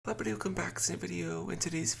Everybody, welcome back to the video. In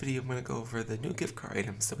today's video, I'm going to go over the new gift card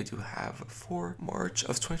items that we do have for March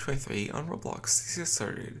of 2023 on Roblox. Let's get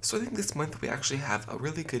started. So I think this month we actually have a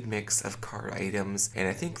really good mix of card items, and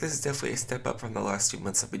I think this is definitely a step up from the last few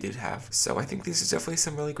months that we did have. So I think these are definitely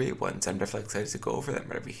some really great ones. I'm definitely excited to go over them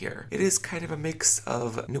right over here. It is kind of a mix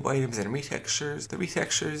of new items and retextures. The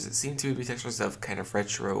retextures seem to be retextures of kind of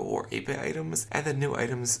retro or 8-bit items, and the new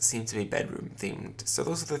items seem to be bedroom themed. So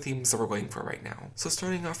those are the themes that we're going for right now. So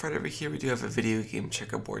starting off right over here, we do have a video game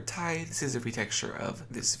checkerboard tie. This is a retexture of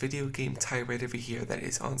this video game tie right over here that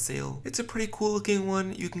is on sale. It's a pretty cool looking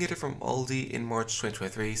one. You can get it from Aldi in March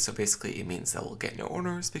 2023, so basically it means that we'll get no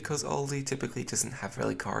owners because Aldi typically doesn't have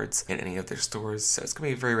really cards in any of their stores, so it's gonna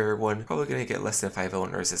be a very rare one. Probably gonna get less than 5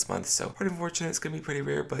 owners this month, so pretty unfortunate. It's gonna be pretty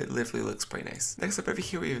rare, but it literally looks pretty nice. Next up over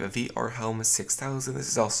here, we have a VR Helm 6000. This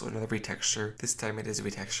is also another retexture. This time it is a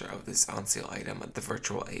retexture of this on sale item, the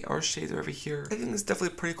virtual AR shades over here. I think it's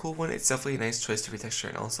definitely a pretty cool one. It's definitely a nice choice to retexture,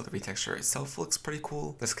 and also the retexture itself looks pretty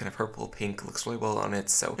cool. This kind of purple pink looks really well on it,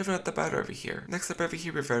 so definitely not that bad over here. Next up over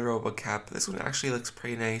here, we have Red Robot Cap. This one actually looks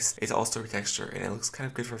pretty nice. It's also a retexture, and it looks kind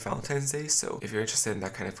of good for Valentine's Day, so if you're interested in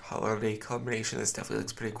that kind of holiday combination, this definitely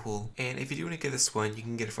looks pretty cool. And if you do want to get this one, you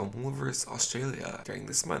can get it from Woolworths Australia during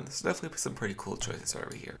this month, so definitely some pretty cool choices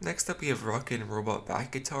over here. Next up, we have Rockin' Robot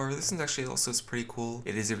Back Guitar. This one actually also is pretty cool.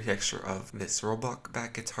 It is a retexture of this Robot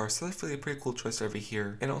Back Guitar, so definitely a pretty cool choice over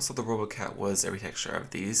here. And also the Robot Cat was a retexture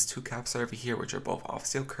of these two caps over here, which are both off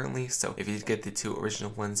sale currently, so if you did get the two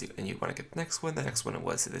original ones and you want to get the next one it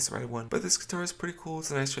was this red one. But this guitar is pretty cool.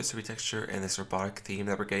 It's a nice choice to retexture, and this robotic theme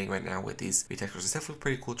that we're getting right now with these retextures is definitely a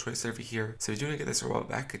pretty cool choice over here. So if you do want to get this robot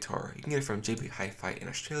back guitar, you can get it from JB Hi-Fi in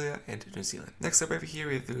Australia and New Zealand. Next up over here,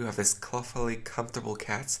 we do have this clothily comfortable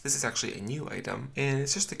cat. This is actually a new item, and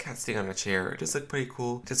it's just a cat sitting on a chair. It does look pretty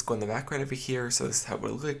cool. Just go in the back right over here, so this is how it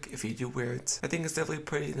will look if you do wear it. I think it's definitely a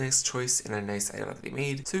pretty nice choice and a nice item that they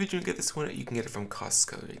made. So if you do get this one, you can get it from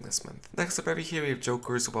Costco during this month. Next up over here, we have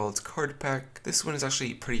Joker's Wild Card Pack. This one is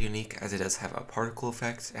actually pretty unique as it does have a particle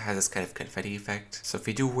effect. It has this kind of confetti effect. So if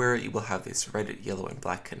you do wear it, you will have this red, yellow, and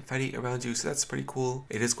black confetti around you, so that's pretty cool.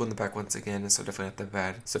 It is going in the back once again, so definitely not that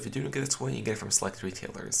bad. So if you do get this one, you can get it from select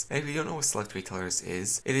retailers. And if you don't know what select retailers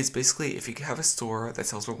is, it is basically if you have a store that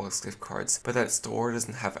sells Roblox gift cards, but that store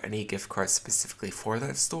doesn't have any gift cards specifically for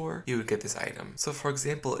that store, you would get this item. So for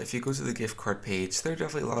example, if you go to the gift card page, there are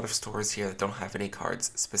definitely a lot of stores here that don't have any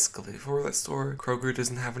cards specifically for that store. Kroger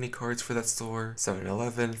doesn't have any cards for that store,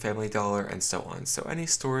 7-Eleven, Family Dollar, and so on. So any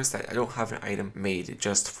stores that don't have an item made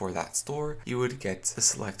just for that store, you would get the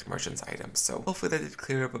select merchants item. So hopefully that did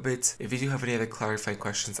clear up a bit. If you do have any other clarifying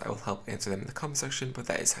questions, I will help answer them in the comment section, but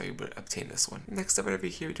that is how you would obtain this one. Next up over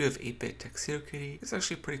here, we do have 8-bit Tuxedo Kitty. It's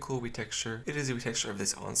actually a pretty cool retexture. It is a retexture of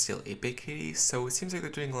this on sale 8-bit kitty, so it seems like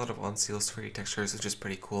they're doing a lot of on sales for retextures, which is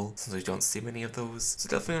pretty cool since we don't see many of those. So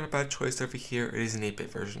definitely not a bad choice over here. It is an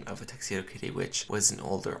 8-bit version of a Tuxedo Kitty, which was an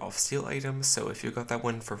older off-sale item, so if you got that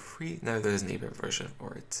one for free, now there's an 8-bit version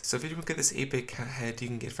for it. So if you don't get this 8-bit cat head, you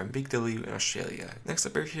can get it from Big W in Australia. Next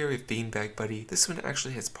up over here, we have Beanbag Buddy. This one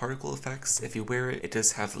actually has particle effects. If you wear it, it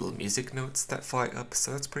does have little music notes that fly up,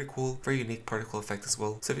 so that's pretty cool. Very unique particle effect as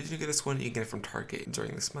well. So if you do get this one, you can get it from Target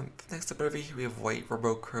during this month. Next up over here, we have White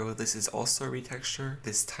Robo Crow. This is also a retexture,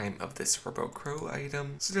 this time of this Robo Crow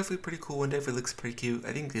item. So definitely a pretty cool one. Definitely looks pretty cute.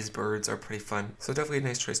 I think these birds are pretty fun. So definitely a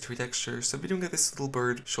nice choice to retexture. So if you don't get this little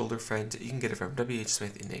bird shoulder friend, you can get it from WH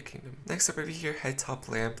Smith in United Kingdom. Next up over here, Head Top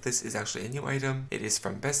Lamp. This is actually a new item. It is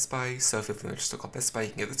from Best Buy. So if you're still called Best Buy, you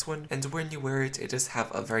can get this one. And when you wear it, it does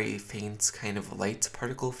have a very faint kind of light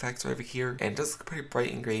particle effect over here, and it does look pretty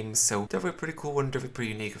bright in games. So definitely a pretty cool one, definitely a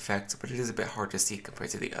pretty unique effect, but it is a bit hard to see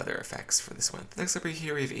compared to the other effects for this one. Next up over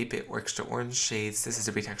here, we have 8-bit Extra Orange shades. This is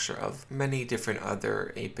a retexture of many different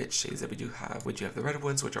other 8-bit shades that we do have. We do have the red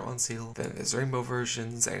ones, which are on sale. Then there's rainbow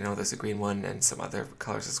versions. I know there's a green one and some other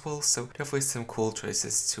colors as well. So definitely some cool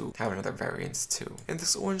choices to have another variants too. And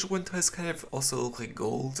this orange one does kind of also look like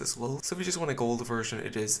gold as well. So if you just want a gold version,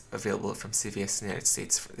 it is available from CVS in the United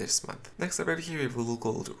States for this month. Next up over here, we have a little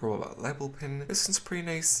gold robot label pin. This one's pretty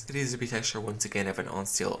nice. It is a retexture once again of an on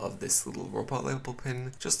sale of this little robot label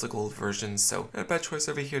pin, just the gold version. So not a bad choice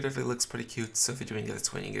over here. Definitely looks pretty cute. So if you do want to get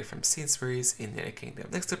this one, you can get it from Sainsbury's in the United Kingdom.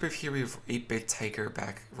 Next up over here, we have 8-bit Tiger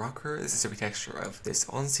Back Rocker. This is a retexture of this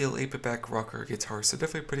on sale 8-bit back rocker guitar. So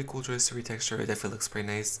definitely a pretty cool choice to retexture. It definitely looks pretty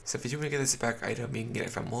nice. So if you do want to get this back item, you can get it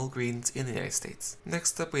from Walgreens in the United States.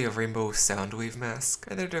 Next up, we have Rainbow Soundwave Mask,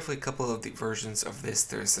 and there are definitely a couple of the versions of this.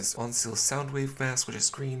 There's this on sale Soundwave Mask, which is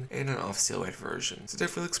green, and an off sale red version. So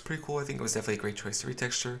definitely looks pretty cool. I think it was definitely a great choice to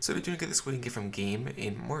retexture. So if you do get this one, you can get from Game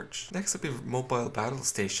in March. Next up, we have Mobile Battle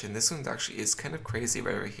Station. This one actually is kind of crazy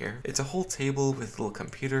right over here. It's a whole table symbol with a little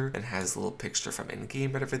computer and has a little picture from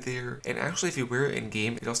in-game right over there. And actually, if you wear it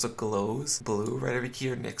in-game, it also glows blue right over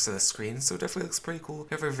here next to the screen, so it definitely looks pretty cool.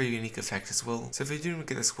 They have a very unique effect as well. So if you do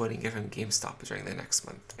get this one, you get from GameStop during the next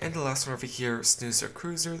month. And the last one over here, Snoozer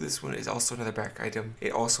Cruiser. This one is also another back item.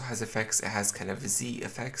 It also has effects. It has kind of Z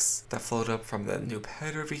effects that float up from the new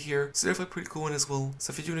pad over here. So definitely a pretty cool one as well.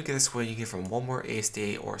 So if you do want to get this one, you get from Walmart,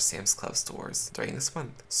 ASDA, or Sam's Club stores during this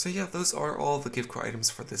month. So yeah, those are all the gift card items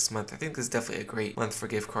for this month. I think this is definitely a great month for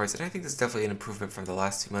gift cards, and I think this is definitely an improvement from the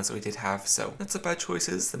last 2 months that we did have. So not so bad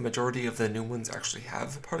choices. The majority of the new ones actually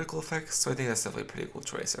have particle effects, so I think that's definitely a pretty cool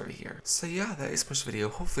choice over here. So yeah, that is much video.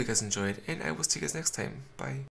 Hopefully you guys enjoyed, and I will see you guys next time. Bye.